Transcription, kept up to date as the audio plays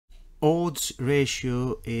Odds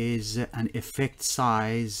ratio is an effect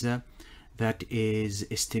size that is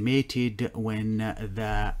estimated when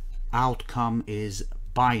the outcome is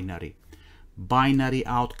binary. Binary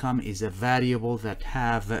outcome is a variable that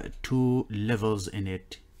have two levels in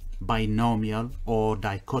it, binomial or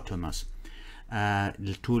dichotomous.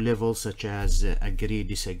 Two levels such as agree,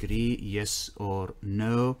 disagree, yes or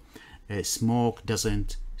no, smoke,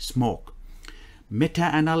 doesn't smoke.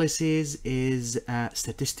 Meta-analysis is a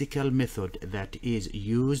statistical method that is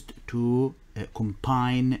used to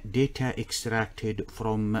combine data extracted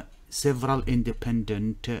from several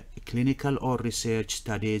independent clinical or research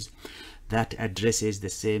studies that addresses the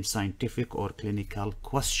same scientific or clinical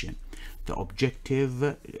question. The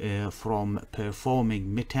objective from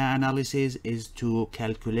performing meta-analysis is to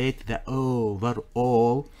calculate the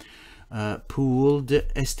overall pooled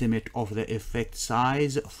estimate of the effect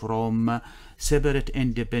size from separate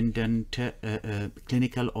independent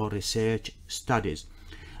clinical or research studies.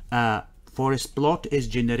 Forest plot is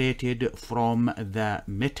generated from the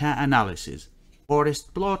meta-analysis.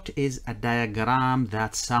 Forest plot is a diagram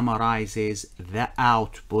that summarizes the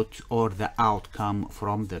output or the outcome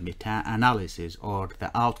from the meta-analysis, or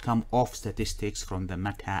the outcome of statistics from the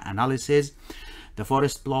meta-analysis. The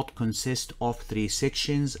forest plot consists of three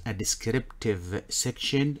sections: a descriptive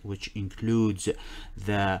section, which includes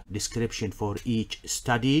the description for each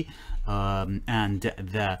study and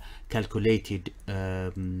the calculated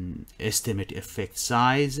estimate effect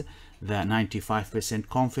size, the 95%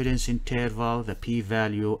 confidence interval, the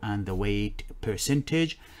p-value, and the weight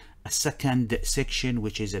percentage. A second section,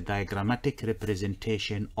 which is a diagrammatic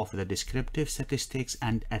representation of the descriptive statistics,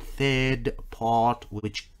 and a third part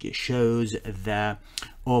which shows the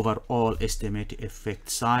overall estimate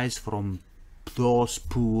effect size from those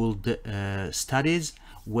pooled studies,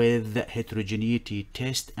 with heterogeneity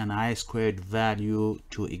test and I-squared value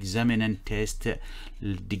to examine and test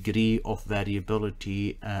degree of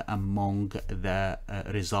variability among the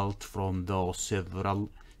result from those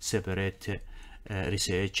several separate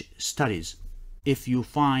research studies. If you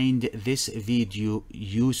find this video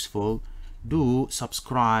useful, do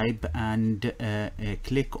subscribe and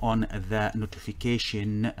click on the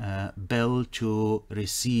notification bell to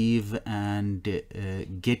receive and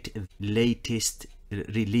get latest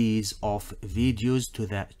release of videos to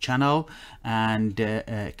the channel, and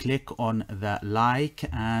click on the like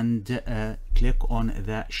and click on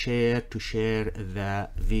the share to share the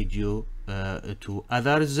video to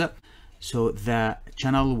others, so the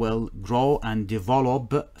channel will grow and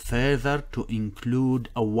develop further to include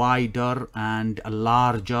a wider and a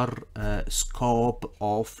larger scope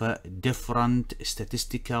of different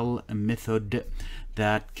statistical method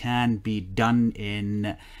that can be done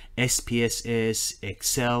in SPSS,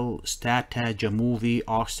 Excel, Stata, Jamovi,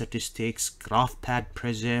 R-Statistics, GraphPad,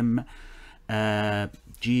 Prism,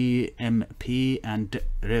 GMP, and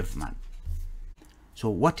Revman. So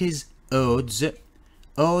what is odds?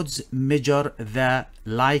 Odds measure the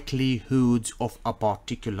likelihoods of a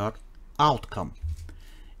particular outcome.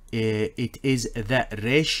 It is the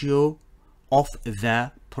ratio of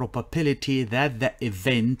the probability that the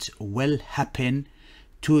event will happen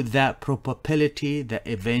to the probability the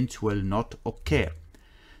event will not occur.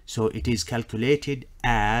 So it is calculated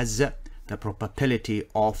as the probability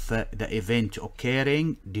of the event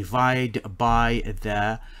occurring divided by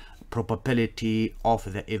the probability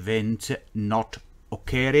of the event not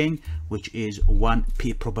occurring, which is 1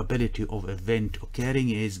 p. Probability of event occurring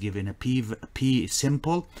is given a p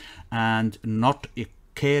simple, and not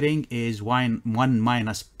occurring is 1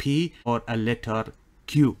 minus p, or a letter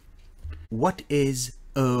q. What is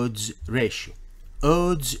odds ratio?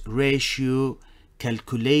 Odds ratio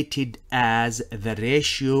calculated as the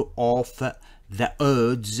ratio of the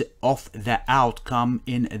odds of the outcome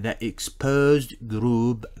in the exposed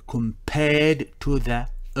group compared to the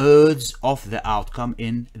odds of the outcome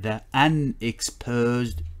in the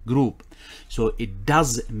unexposed group. So it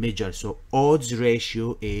does measure. So odds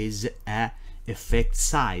ratio is a effect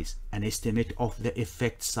size, an estimate of the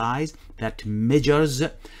effect size that measures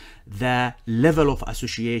the level of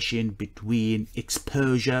association between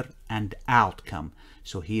exposure and outcome.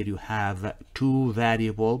 So here you have two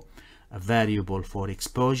variables, a variable for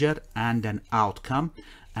exposure and an outcome,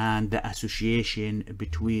 and the association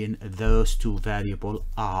between those two variables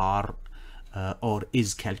are or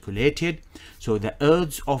is calculated. So the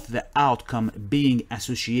odds of the outcome being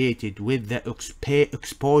associated with the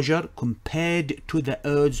exposure compared to the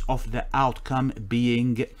odds of the outcome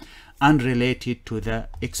being unrelated to the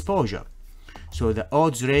exposure. So the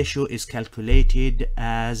odds ratio is calculated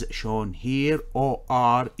as shown here.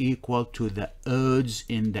 OR equal to the odds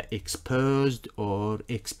in the exposed or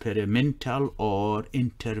experimental or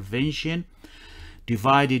intervention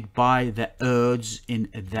divided by the odds in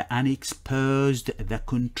the unexposed, the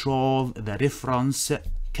control, the reference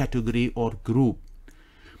category or group.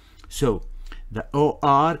 So the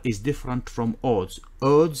OR is different from odds.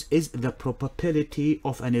 Odds is the probability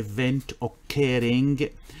of an event occurring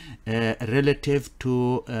relative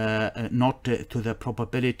to not to the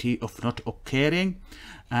probability of not occurring,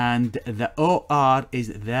 and the OR is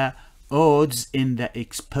the odds in the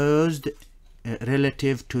exposed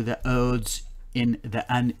relative to the odds in the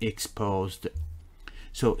unexposed.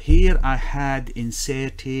 So here I had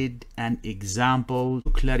inserted an example to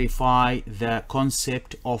clarify the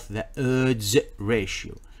concept of the odds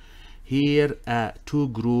ratio. Here two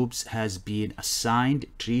groups has been assigned,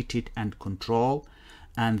 treated and control,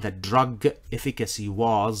 and the drug efficacy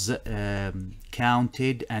was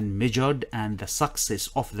counted and measured, and the success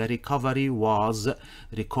of the recovery was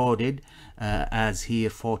recorded as here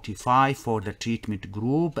 45 for the treatment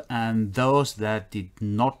group, and those that did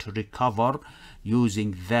not recover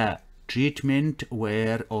using the treatment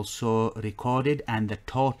were also recorded, and the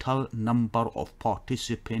total number of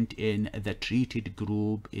participants in the treated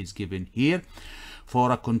group is given here.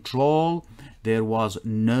 For a control, there was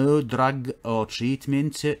no drug or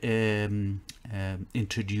treatment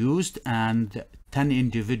introduced, and 10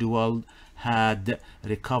 individuals had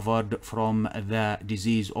recovered from the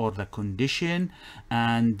disease or the condition,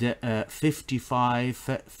 and 55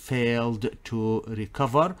 failed to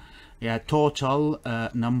recover. Total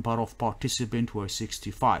number of participants were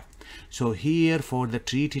 65. So here for the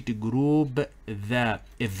treated group, the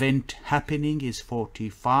event happening is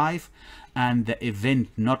 45 and the event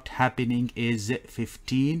not happening is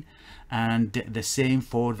 15, and the same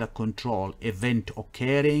for the control. Event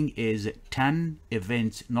occurring is 10,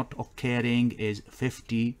 events not occurring is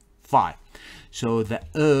 55. So the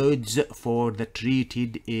odds for the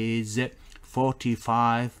treated is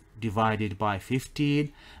 45 divided by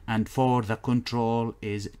 15, and for the control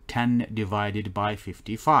is 10 divided by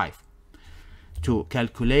 55. To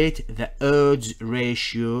calculate the odds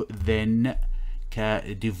ratio, then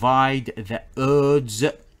divide the odds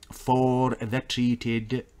for the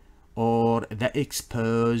treated or the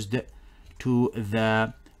exposed to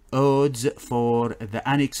the odds for the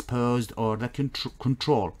unexposed or the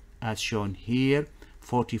control, as shown here.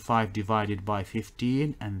 45 divided by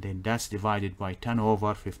 15, and then that's divided by 10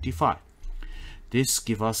 over 55. This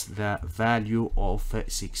gives us the value of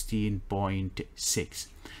 16.6.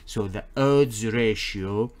 So the odds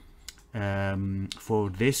ratio for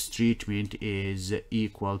this treatment is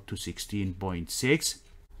equal to 16.6.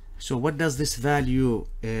 So what does this value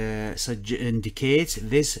indicate?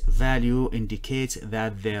 This value indicates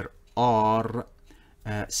that there are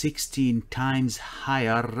 16 times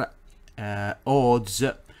higher odds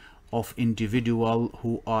of individual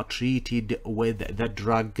who are treated with the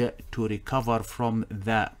drug to recover from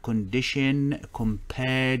the condition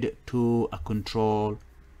compared to a control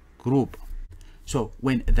group. So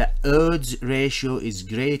when the odds ratio is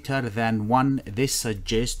greater than 1, this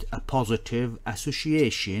suggests a positive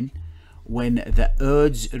association. When the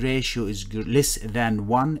odds ratio is less than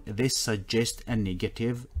 1, this suggests a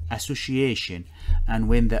negative association, and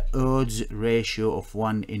when the odds ratio of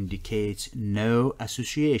 1 indicates no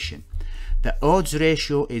association. The odds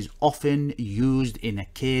ratio is often used in a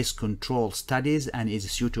case control studies and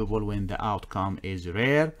is suitable when the outcome is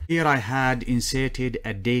rare. Here I had inserted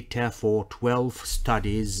a data for 12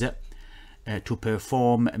 studies to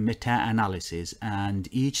perform meta-analysis, and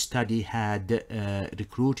each study had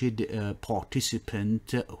recruited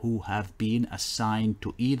participants who have been assigned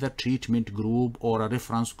to either treatment group or a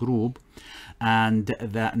reference group, and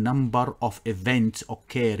the number of events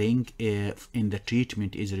occurring in the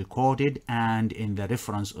treatment is recorded, and in the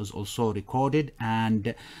reference is also recorded,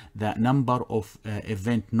 and the number of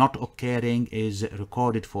event not occurring is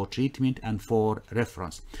recorded for treatment and for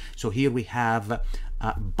reference. So here we have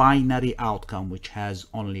a binary outcome which has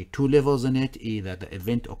only 2 levels in it, either the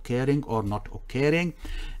event occurring or not occurring.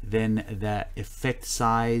 Then the effect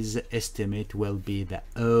size estimate will be the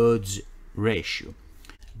odds ratio.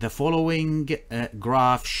 The following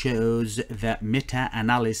graph shows the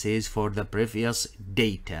meta-analysis for the previous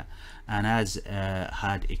data, and as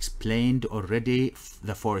had explained already,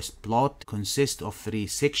 the forest plot consists of 3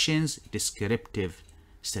 sections: descriptive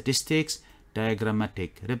statistics,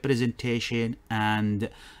 diagrammatic representation, and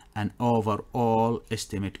an overall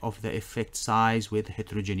estimate of the effect size with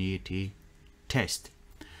heterogeneity test.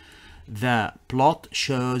 The plot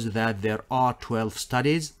shows that there are 12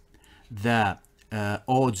 studies. the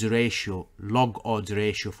odds ratio, log odds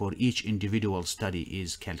ratio for each individual study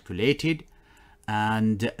is calculated,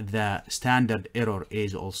 and the standard error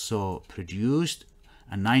is also produced.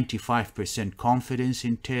 A 95% confidence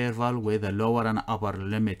interval with a lower and upper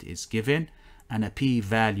limit is given, and a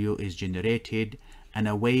p-value is generated, and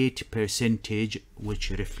a weight percentage which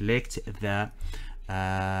reflects the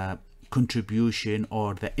contribution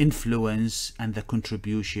or the influence and the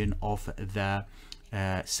contribution of the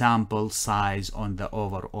sample size on the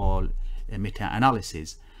overall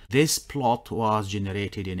meta-analysis. This plot was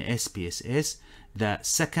generated in SPSS. The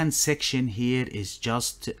second section here is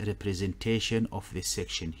just a representation of this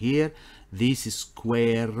section here. These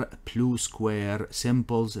square, blue square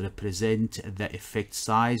symbols represent the effect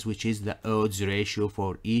size, which is the odds ratio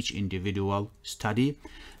for each individual study.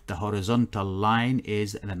 The horizontal line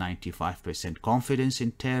is the 95% confidence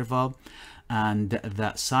interval, and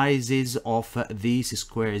the sizes of these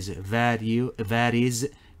squares varies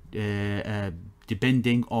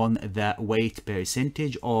depending on the weight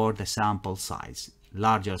percentage or the sample size.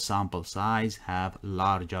 Larger sample size have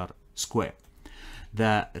larger square.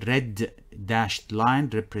 The red dashed line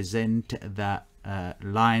represent the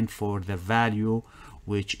line for the value,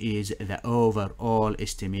 which is the overall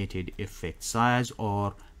estimated effect size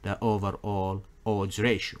or the overall odds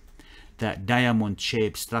ratio. The diamond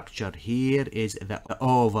shaped structure here is the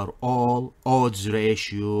overall odds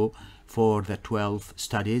ratio for the 12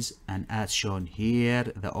 studies, and as shown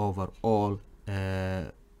here, the overall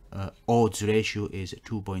odds ratio is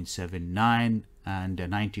 2.79, and the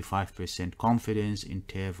 95% confidence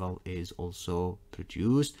interval is also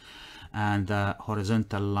produced, and the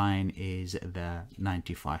horizontal line is the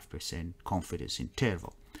 95% confidence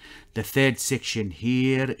interval. The third section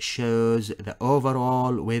here shows the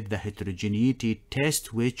overall with the heterogeneity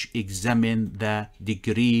test, which examine the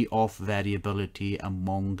degree of variability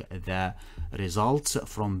among the results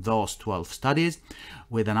from those 12 studies,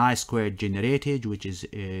 with an I-squared generated, which is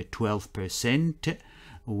 12%,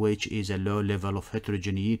 which is a low level of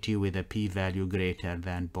heterogeneity with a p-value greater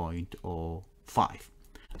than 0.05.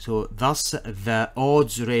 So thus the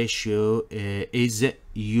odds ratio is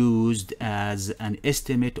used as an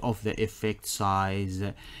estimate of the effect size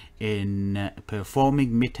in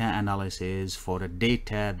performing meta-analysis for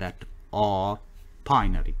data that are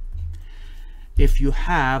binary. If you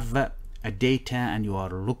have a data and you are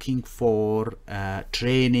looking for a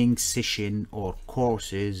training session or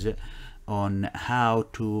courses on how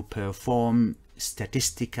to perform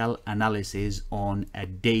statistical analysis on a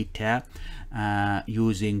data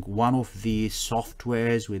using one of these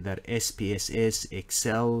softwares, whether SPSS,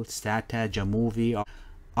 Excel, Stata, Jamovi,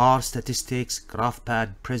 R Statistics,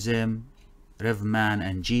 GraphPad, Prism, RevMan,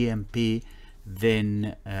 and GMP,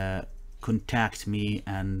 then contact me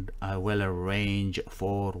and I will arrange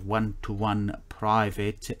for one-to-one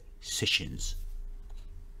private sessions.